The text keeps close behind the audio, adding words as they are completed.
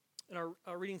In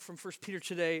our reading from 1 Peter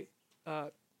today,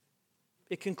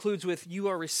 it concludes with, you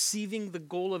are receiving the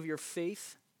goal of your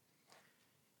faith,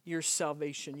 your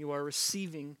salvation. You are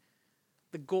receiving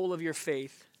the goal of your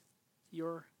faith,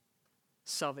 your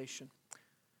salvation.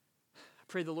 I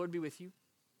pray the Lord be with you.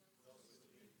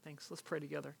 Thanks. Let's pray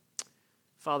together.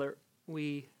 Father,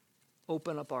 we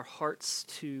open up our hearts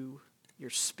to your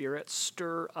Spirit.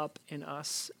 Stir up in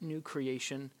us new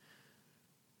creation,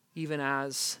 even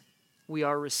as we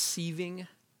are receiving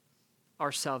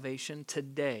our salvation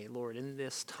today, Lord, in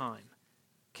this time.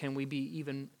 Can we be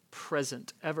even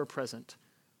present, ever present,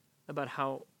 about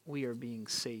how we are being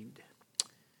saved?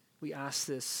 We ask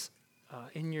this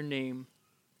in your name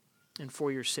and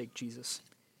for your sake, Jesus.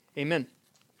 Amen.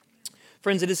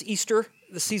 Friends, it is Easter,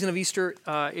 the season of Easter.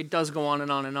 It does go on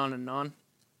and on and on and on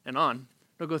and on.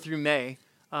 It'll go through May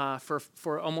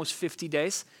for almost 50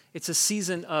 days. It's a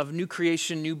season of new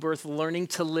creation, new birth, learning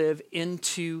to live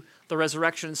into the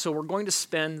resurrection. So we're going to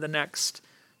spend the next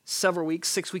several weeks,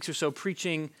 6 weeks or so,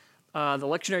 preaching the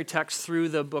lectionary text through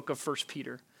the book of 1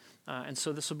 Peter. And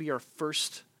so this will be our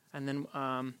first, and then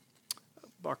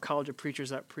our College of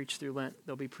Preachers that preach through Lent,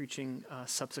 they'll be preaching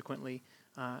subsequently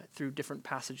through different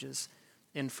passages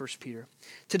in 1 Peter.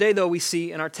 Today, though, we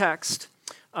see in our text,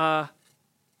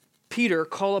 Peter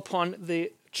call upon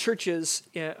the churches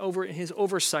over his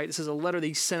oversight. This is a letter that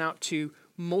he sent out to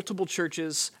multiple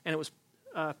churches, and it was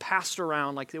passed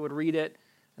around. Like they would read it,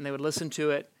 and they would listen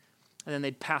to it, and then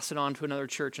they'd pass it on to another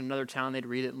church in another town. They'd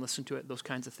read it and listen to it, those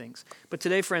kinds of things. But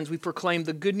today, friends, we proclaim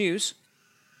the good news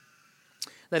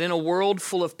that in a world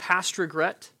full of past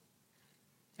regret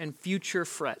and future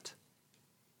fret,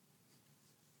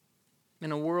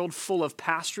 in a world full of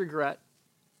past regret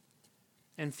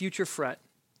and future fret,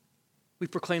 we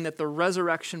proclaim that the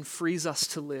resurrection frees us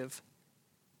to live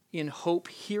in hope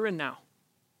here and now,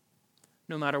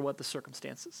 no matter what the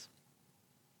circumstances.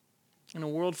 In a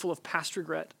world full of past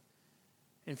regret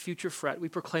and future fret, we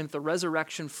proclaim that the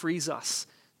resurrection frees us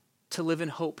to live in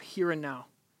hope here and now,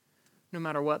 no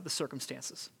matter what the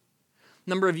circumstances. A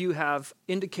number of you have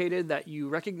indicated that you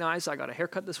recognize I got a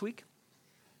haircut this week.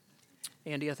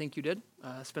 Andy, I think you did.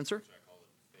 Spencer? I call it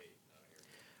a fade, not a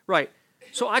haircut. Right.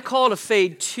 So I call it a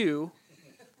fade too.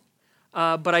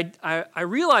 But I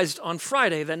realized on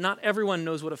Friday that not everyone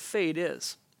knows what a fade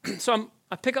is. So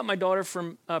I pick up my daughter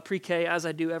from pre-K, as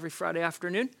I do every Friday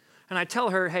afternoon, and I tell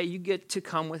her, hey, you get to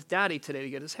come with Daddy today to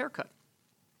get his haircut.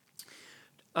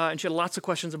 And she had lots of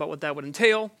questions about what that would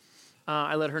entail.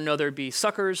 I let her know there'd be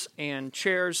suckers and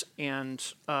chairs and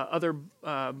other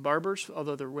barbers,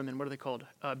 although they're women. What are they called?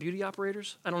 Beauty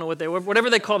operators? I don't know whatever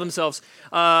they call themselves.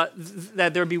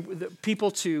 That there'd be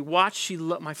people to watch.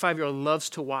 My 5-year-old loves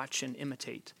to watch and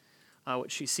imitate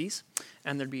what she sees.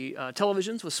 And there'd be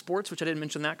televisions with sports, which I didn't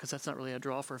mention that because that's not really a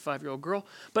draw for a 5-year-old girl.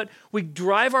 But we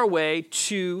drive our way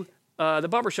to the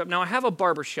barbershop. Now, I have a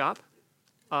barbershop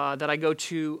that I go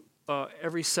to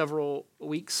every several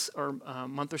weeks or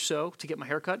month or so to get my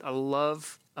haircut. I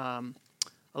love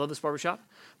this barbershop.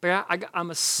 But I'm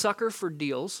a sucker for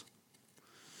deals,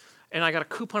 and I got a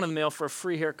coupon in the mail for a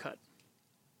free haircut.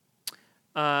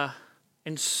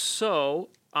 And so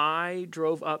I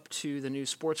drove up to the new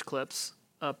Sports Clips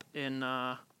up in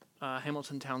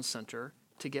Hamilton Town Center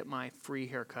to get my free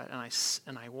haircut.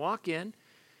 And I walk in,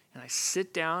 and I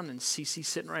sit down, and Cece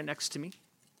sitting right next to me.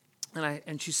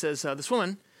 And she says, this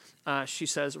woman, she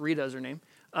says, Rita is her name.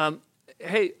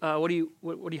 Hey, how do you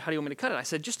want me to cut it? I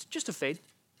said, just a fade.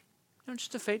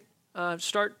 Just a fade.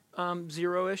 Start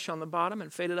zero-ish on the bottom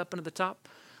and fade it up into the top.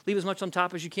 Leave as much on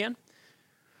top as you can.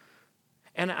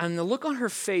 And the look on her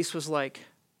face was like,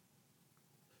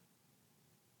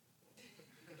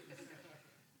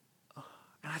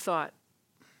 and I thought,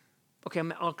 okay,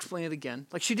 I'll explain it again.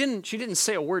 Like she didn't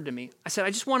say a word to me. I said,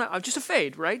 I just want just a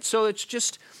fade, right? So it's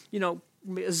just,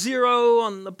 a 0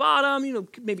 on the bottom,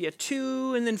 maybe a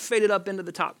 2, and then fade it up into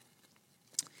the top.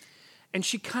 And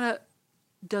she kind of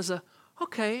does a,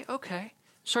 okay,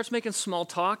 starts making small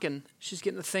talk, and she's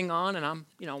getting the thing on, and I'm,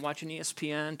 watching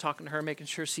ESPN, talking to her, making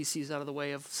sure CC's out of the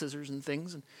way of scissors and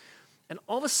things. And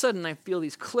all of a sudden, I feel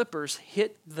these clippers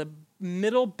hit the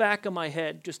middle back of my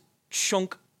head, just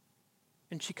chunk,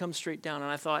 and she comes straight down. And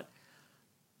I thought,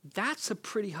 that's a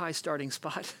pretty high starting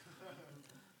spot.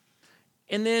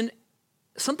 And then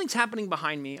something's happening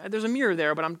behind me. There's a mirror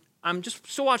there, but I'm just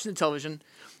still watching the television.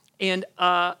 And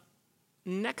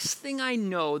next thing I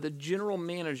know, the general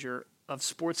manager of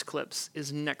Sports Clips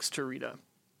is next to Rita.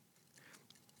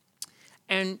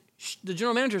 And the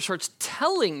general manager starts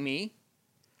telling me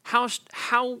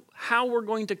how we're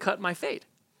going to cut my fade.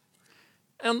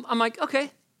 And I'm like,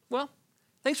 okay, well,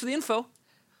 thanks for the info.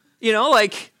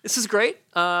 like, this is great.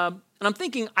 And I'm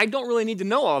thinking, I don't really need to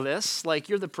know all this. Like,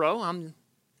 you're the pro. I'm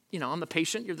the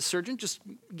patient. You're the surgeon. Just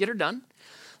get her done.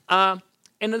 And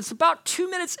it's about 2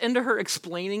 minutes into her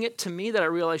explaining it to me that I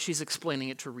realize she's explaining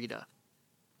it to Rita.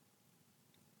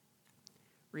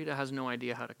 Rita has no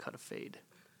idea how to cut a fade.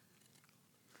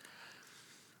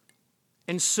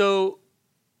 And so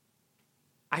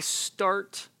I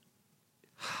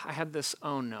had this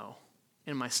oh no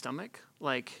in my stomach,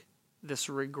 like this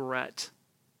regret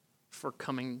for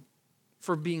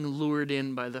being lured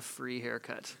in by the free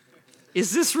haircut.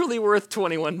 Is this really worth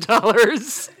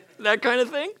 $21? That kind of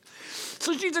thing.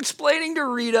 So she's explaining to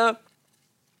Rita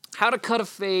how to cut a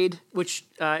fade, which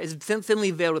is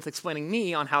thinly veiled with explaining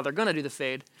me on how they're going to do the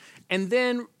fade. And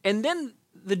then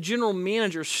the general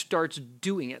manager starts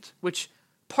doing it, which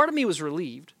part of me was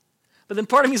relieved. But then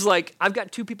part of me is like, I've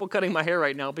got 2 people cutting my hair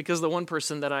right now because the one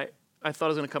person that I thought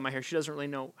was going to cut my hair, she doesn't really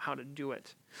know how to do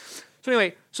it. So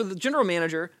anyway, so the general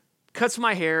manager cuts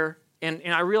my hair, and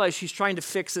I realize she's trying to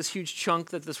fix this huge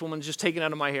chunk that this woman's just taken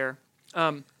out of my hair.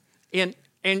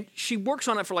 And she works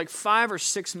on it for like 5 or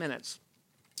 6 minutes.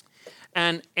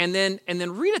 And then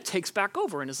Rita takes back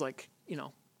over and is like,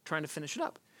 trying to finish it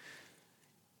up.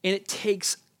 And it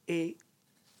takes a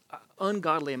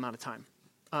ungodly amount of time,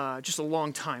 just a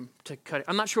long time to cut it.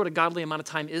 I'm not sure what a godly amount of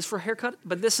time is for a haircut,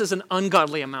 but this is an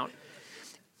ungodly amount.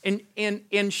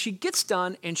 And she gets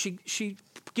done, and she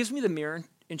gives me the mirror,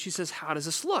 and she says, "How does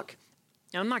this look?"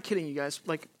 And I'm not kidding you guys.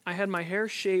 Like, I had my hair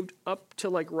shaved up to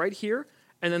like right here,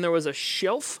 and then there was a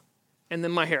shelf, and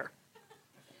then my hair.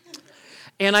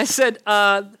 And I said,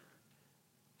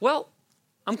 well,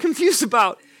 I'm confused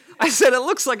about, I said, it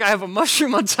looks like I have a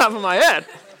mushroom on top of my head.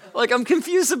 Like, I'm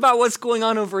confused about what's going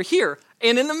on over here.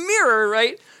 And in the mirror,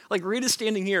 right, like Rita's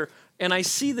standing here, and I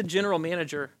see the general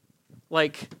manager,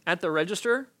 like, at the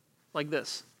register, like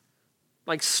this,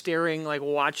 like staring, like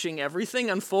watching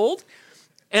everything unfold.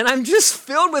 And I'm just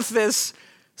filled with this.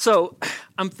 So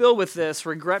I'm filled with this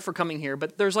regret for coming here,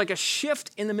 but there's like a shift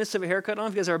in the midst of a haircut. I don't know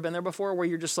if you guys have ever been there before, where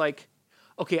you're just like,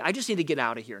 okay, I just need to get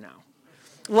out of here now.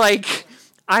 Like,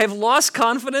 I have lost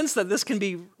confidence that this can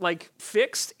be like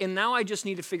fixed, and now I just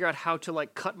need to figure out how to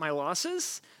like cut my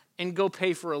losses and go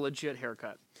pay for a legit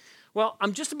haircut. Well,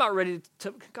 I'm just about ready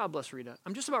to, God bless Rita.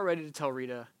 I'm just about ready to tell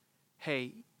Rita,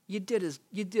 hey, you did as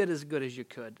good as you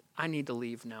could. I need to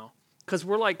leave now. Because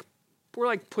we're like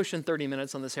pushing 30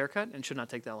 minutes on this haircut, and it should not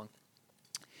take that long.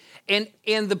 And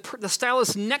the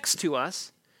stylist next to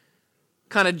us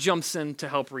kind of jumps in to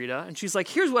help Rita, and she's like,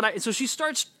 here's what so she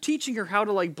starts teaching her how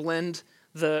to like blend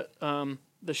the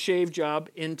shave job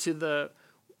into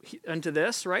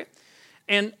this, right?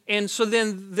 And so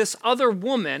then this other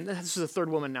woman, this is the third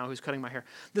woman now who's cutting my hair,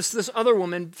 this other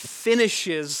woman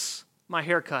finishes my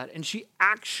haircut, and she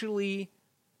actually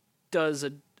does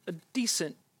a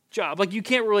decent job. Like, you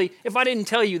can't really, if I didn't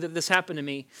tell you that this happened to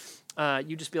me,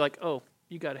 you'd just be like, oh,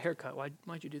 you got a haircut.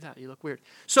 Why'd you do that? You look weird.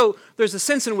 So there's a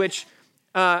sense in which,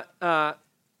 so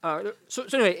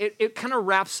anyway, it kind of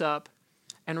wraps up,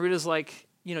 and Rita's like,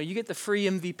 you get the free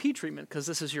MVP treatment because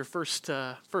this is your first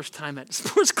time at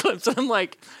Sports Clips. And I'm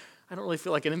like, I don't really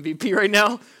feel like an MVP right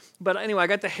now. But anyway, I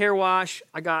got the hair wash.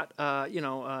 I got,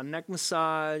 a neck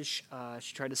massage.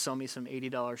 She tried to sell me some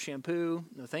 $80 shampoo.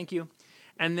 No, thank you.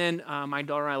 And then my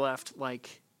daughter and I left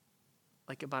like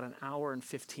about an hour and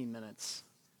 15 minutes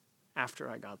after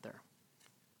I got there.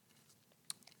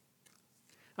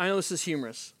 I know this is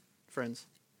humorous, friends,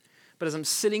 but as I'm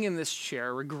sitting in this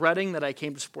chair, regretting that I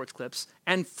came to Sports Clips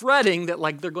and fretting that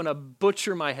like they're going to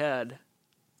butcher my head,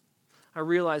 I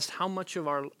realized how much of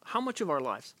our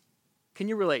lives, can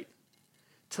you relate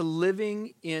to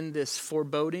living in this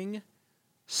foreboding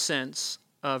sense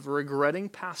of regretting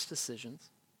past decisions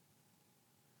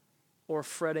or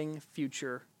fretting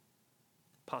future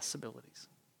possibilities?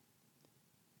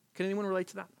 Can anyone relate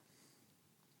to that?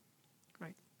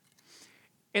 Right.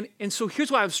 And so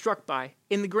here's what I was struck by.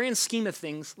 In the grand scheme of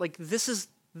things, like this is,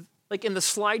 like in the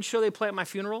slideshow they play at my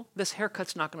funeral, this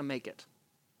haircut's not going to make it.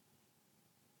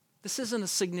 This isn't a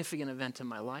significant event in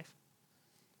my life.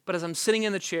 But as I'm sitting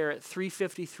in the chair at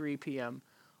 3:53 p.m.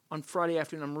 on Friday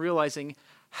afternoon, I'm realizing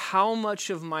how much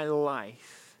of my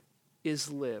life is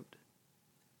lived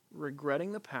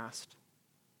regretting the past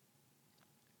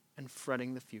and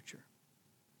fretting the future.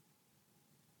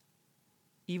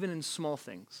 Even in small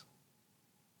things,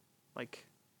 like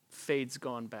fades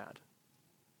gone bad.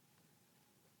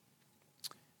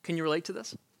 Can you relate to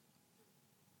this?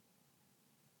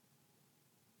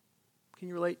 Can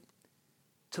you relate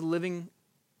to living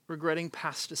regretting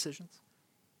past decisions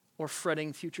or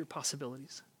fretting future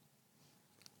possibilities?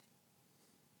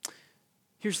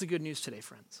 Here's the good news today,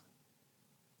 friends.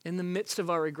 in the midst of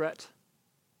our regret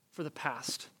for the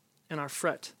past and our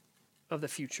fret of the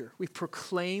future, we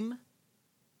proclaim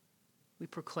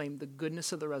the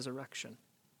goodness of the resurrection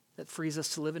that frees us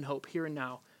to live in hope here and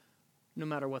now, no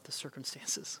matter what the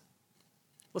circumstances.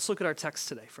 Let's look at our text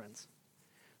today, friends.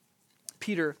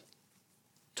 Peter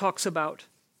talks about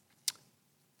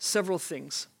several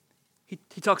things.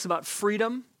 He talks about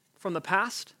freedom from the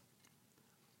past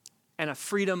and a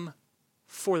freedom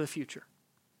for the future.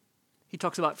 He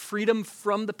talks about freedom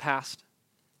from the past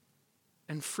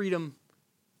and freedom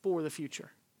for the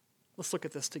future. Let's look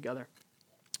at this together.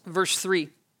 Verse 3,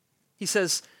 he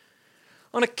says,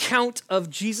 on account of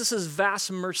Jesus'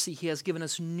 vast mercy, he has given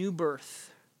us new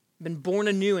birth, been born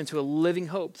anew into a living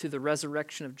hope through the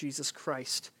resurrection of Jesus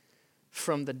Christ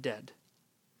from the dead.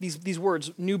 These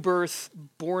words, new birth,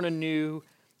 born anew,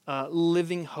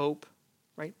 living hope,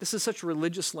 right? This is such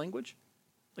religious language.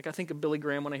 Like I think of Billy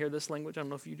Graham when I hear this language. I don't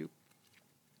know if you do.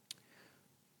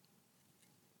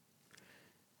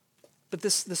 But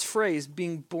this phrase,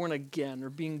 being born again or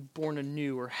being born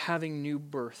anew or having new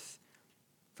birth,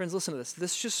 friends, listen to this.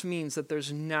 This just means that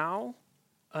there's now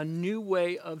a new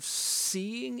way of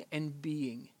seeing and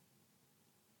being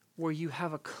where you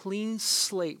have a clean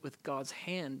slate with God's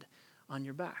hand on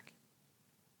your back.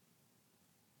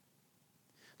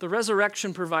 The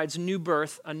resurrection provides new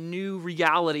birth, a new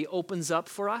reality opens up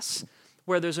for us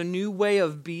where there's a new way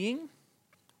of being.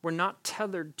 We're not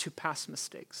tethered to past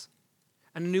mistakes.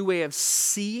 A new way of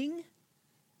seeing.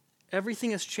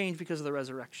 Everything has changed because of the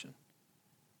resurrection,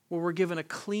 where we're given a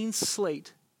clean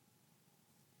slate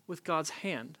with God's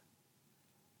hand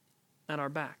at our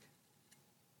back.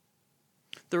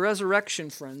 The resurrection,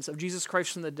 friends, of Jesus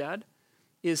Christ from the dead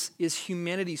is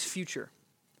humanity's future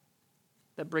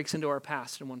that breaks into our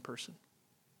past in one person.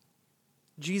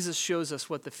 Jesus shows us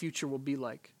what the future will be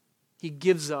like. He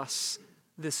gives us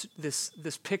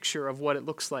this picture of what it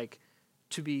looks like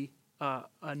to be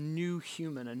a new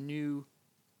human, a new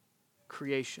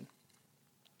creation.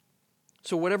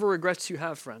 So whatever regrets you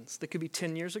have, friends, they could be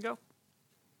 10 years ago.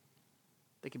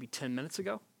 They could be 10 minutes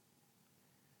ago.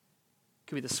 It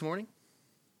could be this morning,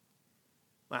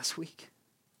 last week.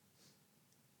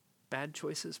 Bad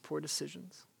choices, poor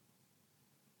decisions.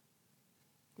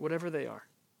 Whatever they are.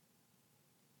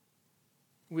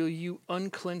 Will you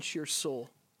unclench your soul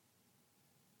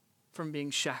from being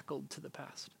shackled to the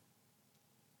past?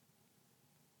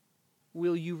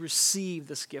 Will you receive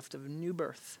this gift of new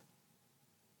birth?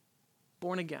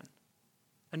 Born again,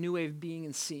 a new way of being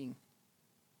and seeing,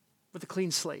 with a clean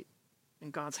slate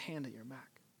and God's hand at your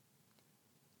back.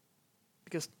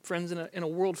 Because, friends, in a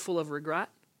world full of regret,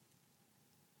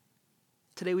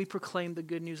 today we proclaim the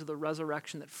good news of the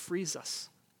resurrection that frees us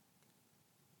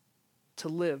to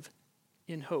live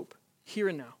in hope, here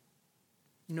and now,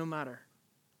 no matter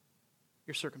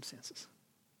your circumstances.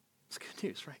 It's good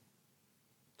news, right?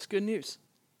 It's good news.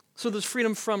 So there's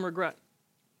freedom from regret.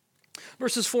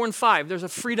 Verses 4 and 5, there's a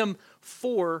freedom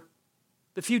for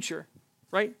the future,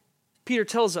 right? Peter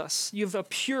tells us you have a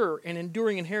pure and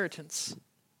enduring inheritance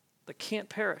that can't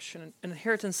perish, and an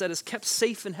inheritance that is kept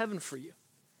safe in heaven for you.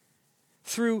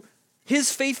 Through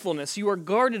his faithfulness, you are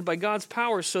guarded by God's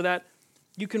power so that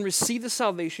you can receive the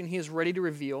salvation he is ready to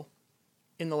reveal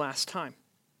in the last time.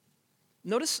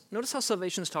 Notice how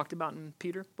salvation is talked about in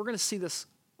Peter. We're going to see this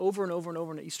over and over and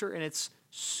over in Easter, and it's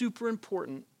super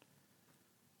important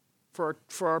for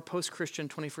our post-Christian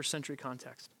 21st century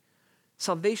context.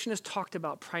 Salvation is talked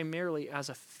about primarily as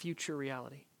a future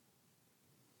reality.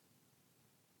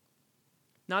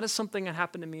 Not as something that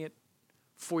happened to me at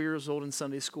 4 years old in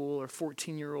Sunday school, or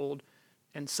 14-year-old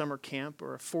in summer camp,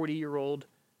 or a 40-year-old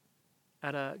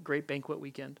at a great banquet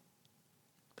weekend.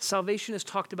 Salvation is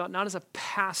talked about not as a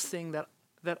past thing that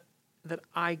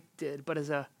I did, but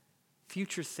as a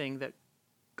future thing that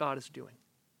God is doing.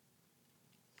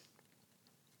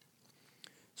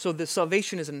 So the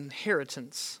salvation is an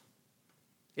inheritance.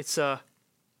 So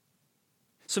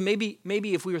maybe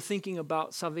if we were thinking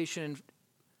about salvation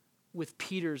with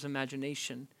Peter's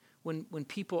imagination, when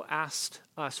people asked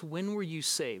us, when were you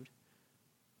saved?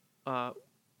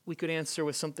 We could answer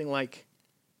with something like,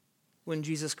 when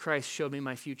Jesus Christ showed me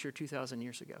my future 2,000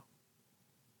 years ago.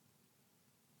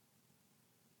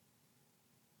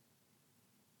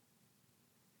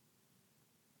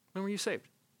 When were you saved?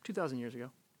 2,000 years ago.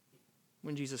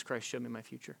 When Jesus Christ showed me my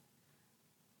future.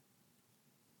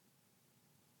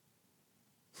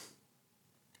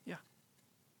 Yeah.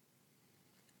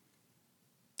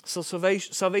 So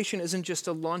salvation isn't just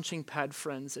a launching pad,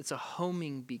 friends. It's a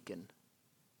homing beacon.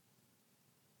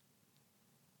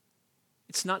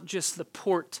 It's not just the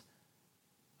port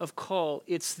of call.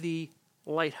 It's the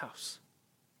lighthouse.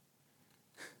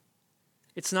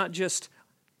 It's not just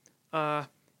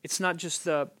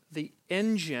the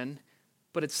engine,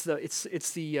 but it's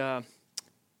the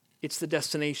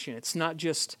destination. It's not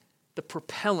just the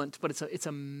propellant, but it's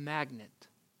a magnet.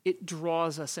 It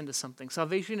draws us into something.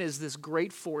 Salvation is this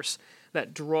great force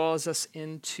that draws us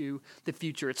into the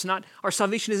future. Our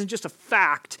salvation isn't just a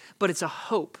fact, but it's a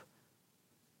hope.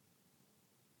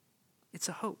 It's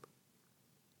a hope.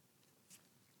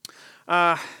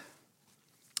 I'm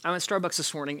at Starbucks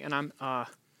this morning, and I'm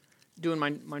doing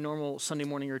my normal Sunday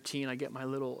morning routine. I get my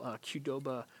little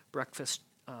Qdoba breakfast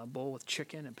bowl with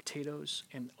chicken and potatoes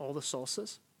and all the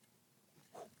salsas.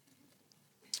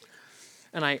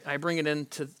 And I bring it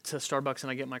into Starbucks,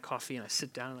 and I get my coffee, and I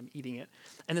sit down, and I'm eating it.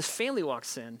 And this family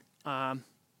walks in, and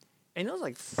it was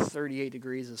like 38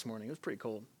 degrees this morning. It was pretty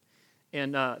cold.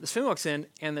 And this family walks in,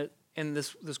 and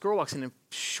this girl walks in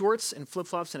shorts and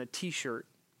flip-flops and a T-shirt.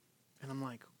 And I'm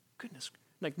like, goodness,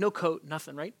 like no coat,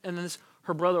 nothing, right? And then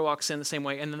her brother walks in the same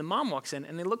way, and then the mom walks in,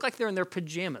 and they look like they're in their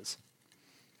pajamas.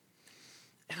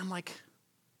 And I'm like,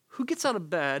 who gets out of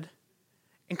bed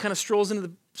and kind of strolls into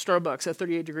the Starbucks at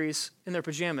 38 degrees in their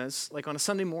pajamas, like on a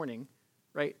Sunday morning,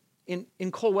 right, in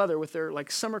cold weather with their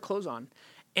like summer clothes on?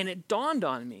 And it dawned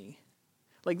on me,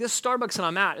 like this Starbucks that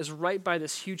I'm at is right by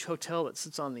this huge hotel that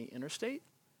sits on the interstate.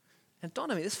 And it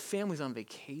dawned on me, this family's on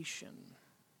vacation.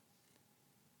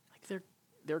 Like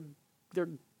they're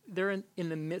in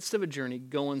the midst of a journey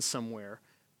going somewhere,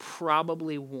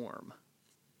 probably warm.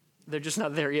 They're just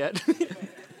not there yet.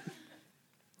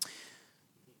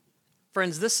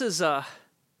 Friends, this is an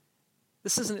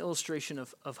illustration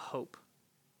of hope.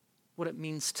 What it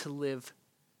means to live,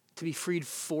 to be freed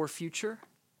for future,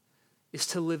 is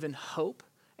to live in hope.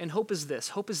 And hope is this.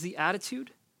 Hope is the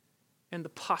attitude and the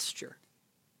posture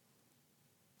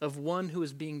of one who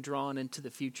is being drawn into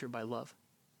the future by love.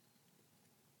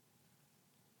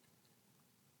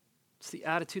 It's the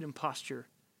attitude and posture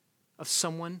of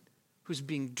someone who's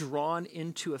being drawn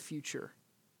into a future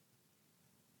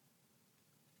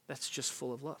that's just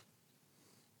full of love.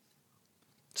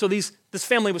 So this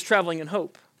family was traveling in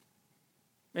hope.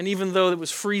 And even though it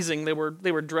was freezing, they were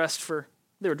dressed to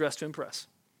impress.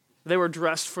 They were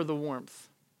dressed for the warmth.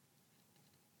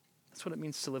 That's what it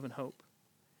means to live in hope.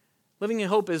 Living in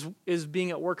hope is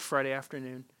being at work Friday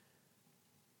afternoon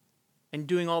and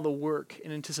doing all the work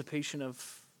in anticipation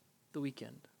of the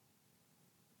weekend.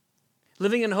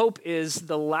 Living in hope is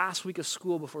the last week of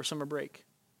school before summer break,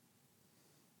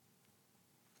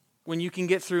 when you can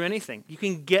get through anything. You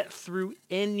can get through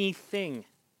anything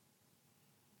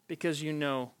because you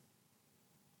know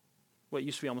what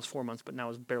used to be almost 4 months, but now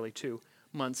is barely 2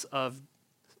 months of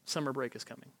summer break is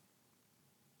coming.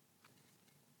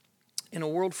 In a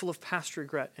world full of past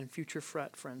regret and future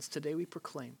fret, friends, today we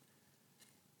proclaim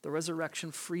the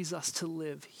resurrection frees us to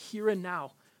live here and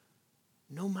now,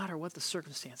 no matter what the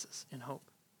circumstances, in hope.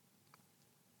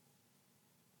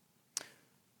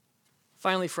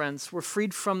 Finally, friends, we're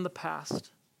freed from the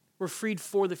past. We're freed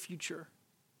for the future.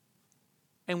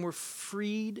 And we're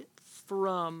freed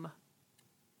from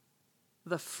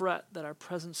the fret that our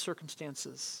present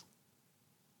circumstances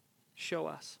show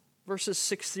us. Verses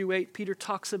 6-8, Peter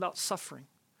talks about suffering,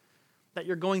 that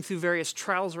you're going through various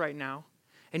trials right now.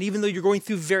 And even though you're going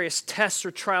through various tests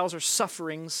or trials or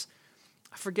sufferings,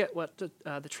 I forget what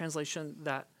the translation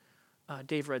that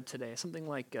Dave read today, something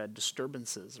like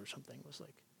disturbances or something was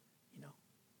like,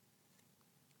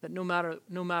 that no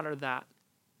matter that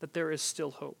there is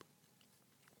still hope.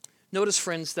 Notice,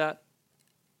 friends, that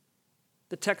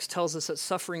the text tells us that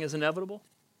suffering is inevitable,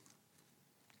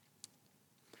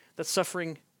 that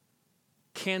suffering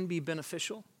can be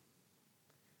beneficial,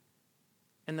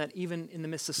 and that even in the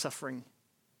midst of suffering,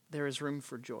 there is room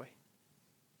for joy.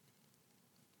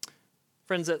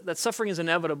 Friends, that suffering is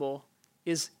inevitable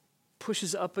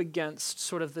pushes up against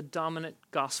sort of the dominant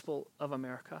gospel of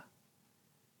America,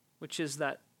 which is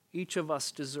that each of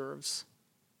us deserves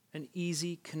an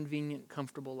easy, convenient,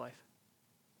 comfortable life.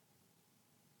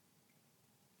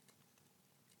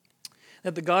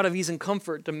 That the God of ease and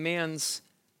comfort demands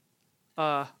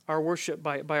our worship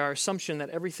by our assumption that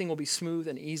everything will be smooth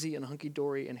and easy and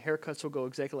hunky-dory and haircuts will go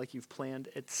exactly like you've planned,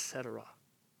 etc.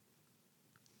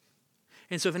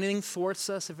 And so if anything thwarts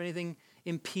us, if anything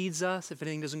impedes us, if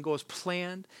anything doesn't go as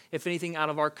planned, if anything out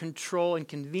of our control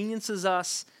inconveniences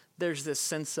us, there's this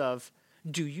sense of,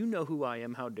 do you know who I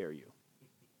am? How dare you?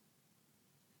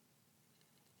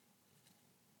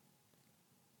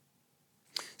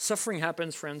 Suffering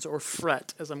happens, friends, or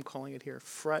fret, as I'm calling it here.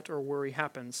 Fret or worry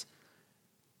happens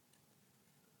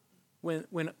when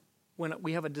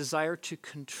we have a desire to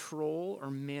control or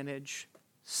manage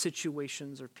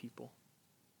situations or people.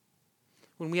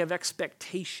 when we have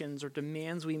expectations or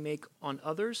demands we make on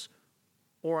others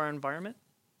or our environment,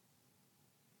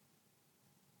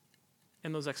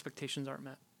 and those expectations aren't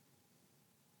met.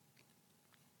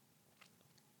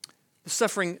 The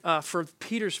suffering for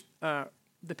Peter's,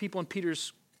 the people in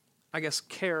Peter's,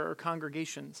 care or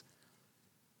congregations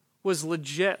was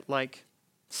legit. Like,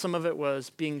 some of it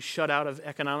was being shut out of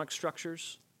economic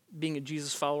structures. Being a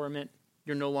Jesus follower meant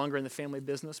you're no longer in the family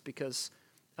business because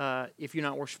if you're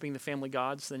not worshiping the family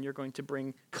gods, then you're going to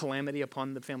bring calamity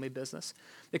upon the family business.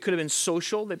 It could have been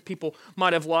social, that people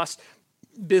might have lost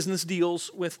business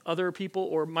deals with other people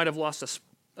or might have lost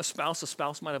a spouse. A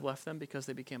spouse might have left them because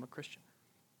they became a Christian.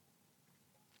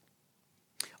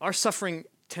 Our suffering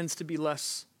tends to be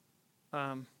less,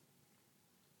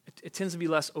 it tends to be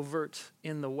less overt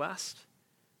in the West,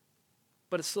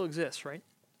 but it still exists, right?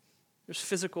 There's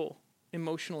physical,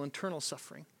 emotional, internal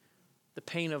suffering, the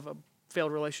pain of a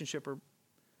failed relationship or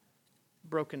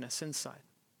brokenness inside,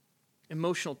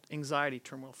 emotional anxiety,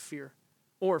 turmoil, fear,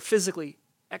 or physically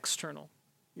external.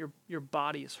 Your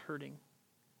body is hurting.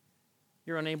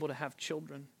 You're unable to have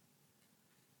children.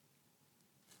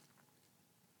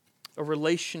 A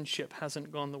relationship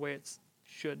hasn't gone the way it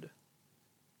should.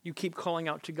 You keep calling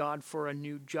out to God for a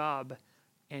new job,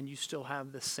 and you still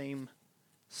have the same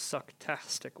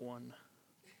sucktastic one.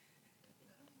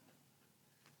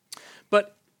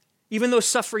 But even though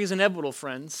suffering is inevitable,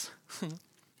 friends,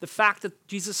 the fact that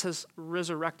Jesus has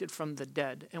resurrected from the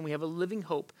dead and we have a living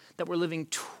hope that we're living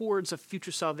towards a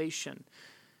future salvation,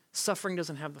 suffering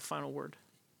doesn't have the final word.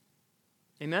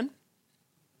 Amen?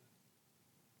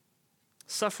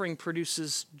 Suffering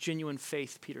produces genuine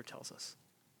faith, Peter tells us.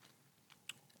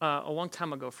 A long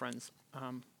time ago, friends,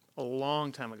 a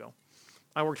long time ago,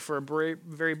 I worked for a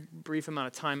very brief amount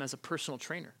of time as a personal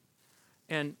trainer.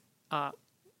 And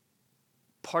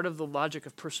part of the logic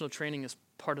of personal training is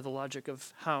part of the logic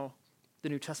of how the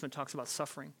New Testament talks about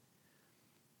suffering.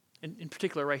 In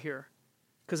particular, right here.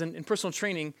 Because in personal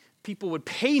training, people would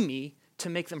pay me to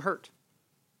make them hurt.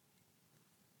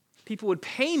 People would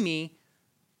pay me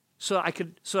so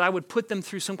I would put them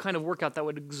through some kind of workout that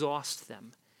would exhaust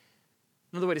them.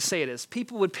 Another way to say it is,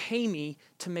 people would pay me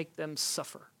to make them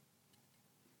suffer.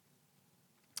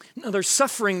 Now, there's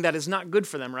suffering that is not good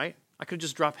for them, right? I could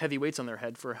just drop heavy weights on their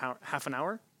head for half an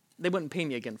hour. They wouldn't pay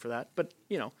me again for that, but,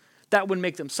 that would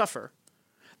make them suffer.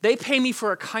 They pay me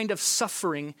for a kind of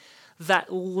suffering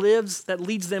that leads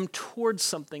them towards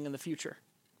something in the future.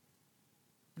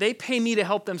 They pay me to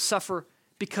help them suffer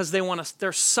because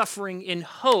they're suffering in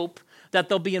hope that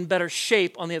they'll be in better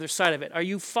shape on the other side of it. Are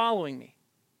you following me?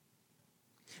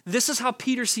 This is how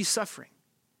Peter sees suffering.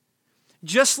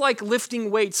 Just like lifting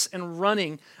weights and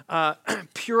running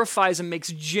purifies and makes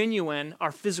genuine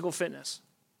our physical fitness,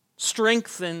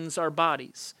 strengthens our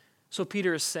bodies. So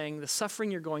Peter is saying the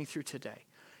suffering you're going through today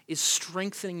is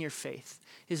strengthening your faith,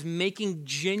 is making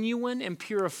genuine and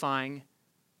purifying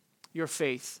your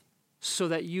faith so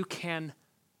that you can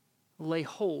lay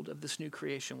hold of this new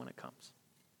creation when it comes.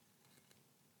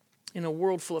 In a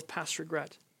world full of past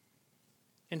regret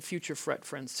and future fret,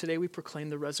 friends, today we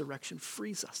proclaim the resurrection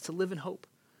frees us to live in hope,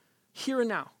 here and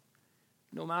now,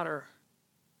 no matter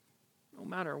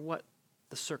what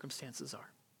the circumstances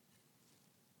are.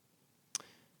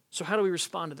 So how do we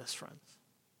respond to this, friends?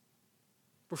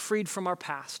 We're freed from our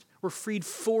past. We're freed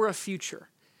for a future.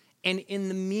 And in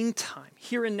the meantime,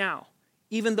 here and now,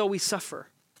 even though we suffer,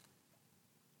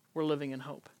 we're living in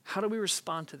hope. How do we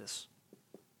respond to this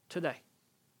today,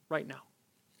 right now?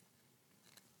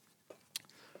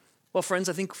 Well, friends,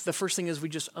 I think the first thing is we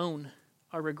just own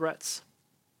our regrets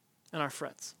and our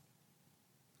frets.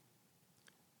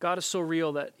 God is so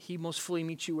real that he most fully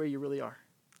meets you where you really are.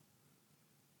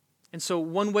 And so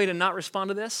one way to not respond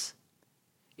to this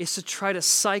is to try to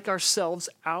psych ourselves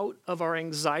out of our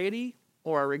anxiety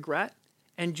or our regret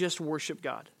and just worship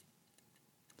God.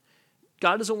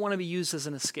 God doesn't want to be used as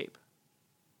an escape.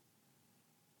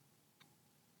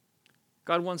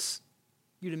 God wants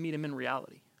you to meet him in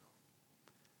reality.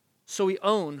 So we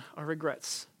own our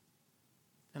regrets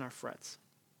and our frets.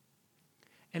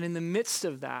 And in the midst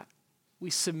of that, we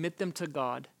submit them to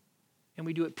God, and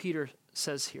we do what Peter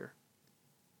says here.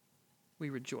 We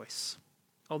rejoice.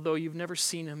 Although you've never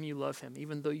seen him, you love him.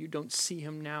 Even though you don't see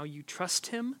him now, you trust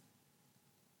him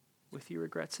with your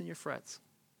regrets and your frets.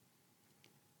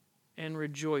 And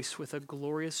rejoice with a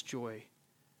glorious joy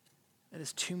that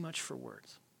is too much for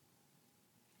words.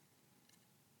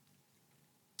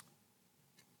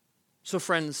 So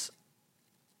friends,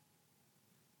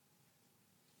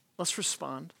 let's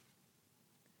respond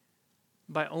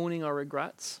by owning our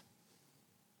regrets.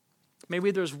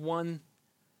 Maybe there's one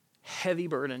heavy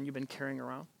burden you've been carrying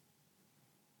around.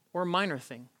 Or a minor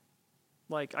thing,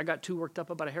 like I got too worked up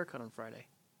about a haircut on Friday.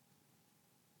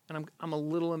 And I'm a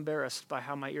little embarrassed by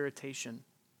how my irritation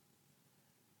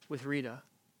with Rita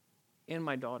and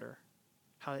my daughter,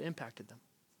 how it impacted them.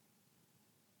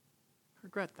 I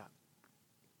regret that.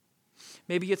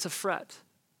 Maybe it's a fret.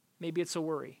 Maybe it's a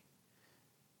worry.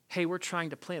 Hey, we're trying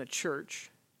to plant a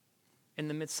church in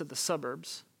the midst of the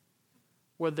suburbs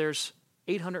where there's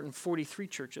 843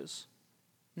 churches,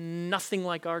 nothing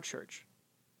like our church.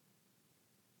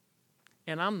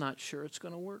 And I'm not sure it's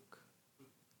going to work.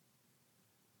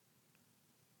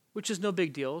 Which is no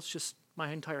big deal. It's just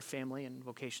my entire family and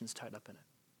vocation's tied up in it.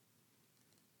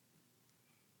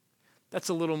 That's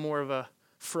a little more of a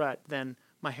fret than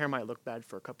my hair might look bad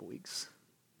for a couple weeks.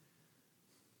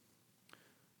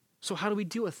 So how do we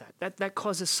deal with that? That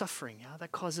causes suffering, yeah?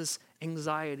 That causes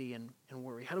anxiety and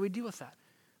worry. How do we deal with that?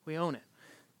 We own it.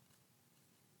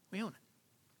 We own it.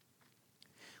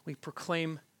 We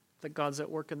proclaim that God's at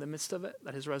work in the midst of it,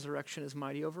 that his resurrection is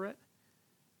mighty over it,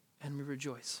 and we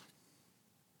rejoice.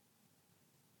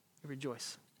 We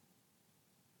rejoice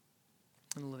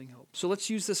in the living hope. So let's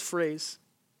use this phrase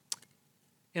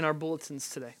in our bulletins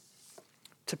today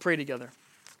to pray together.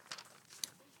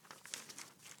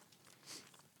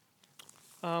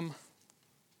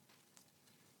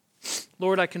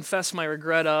 Lord, I confess my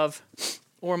regret of,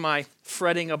 or my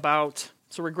fretting about.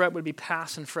 So regret would be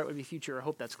past and fret would be future. I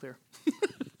hope that's clear.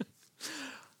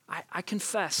 I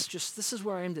confess, just this is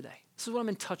where I am today. This is what I'm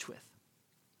in touch with.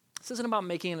 This isn't about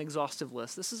making an exhaustive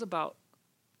list. This is about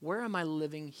where am I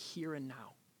living here and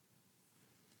now?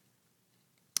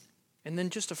 And then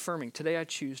just affirming, today I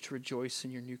choose to rejoice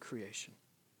in your new creation.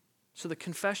 So the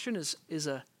confession is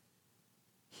a,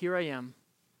 here I am,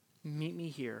 meet me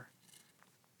here,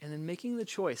 and then making the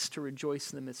choice to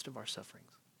rejoice in the midst of our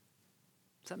sufferings.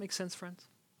 Does that make sense, friends?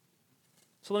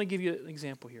 So let me give you an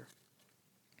example here.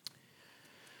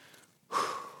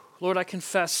 Lord, I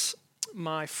confess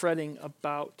my fretting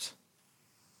about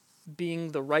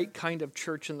being the right kind of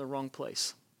church in the wrong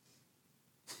place.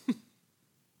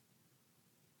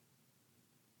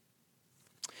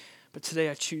 But today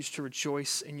I choose to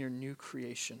rejoice in your new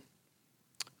creation.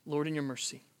 Lord, in your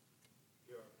mercy.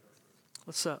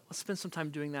 Let's spend some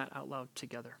time doing that out loud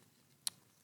together.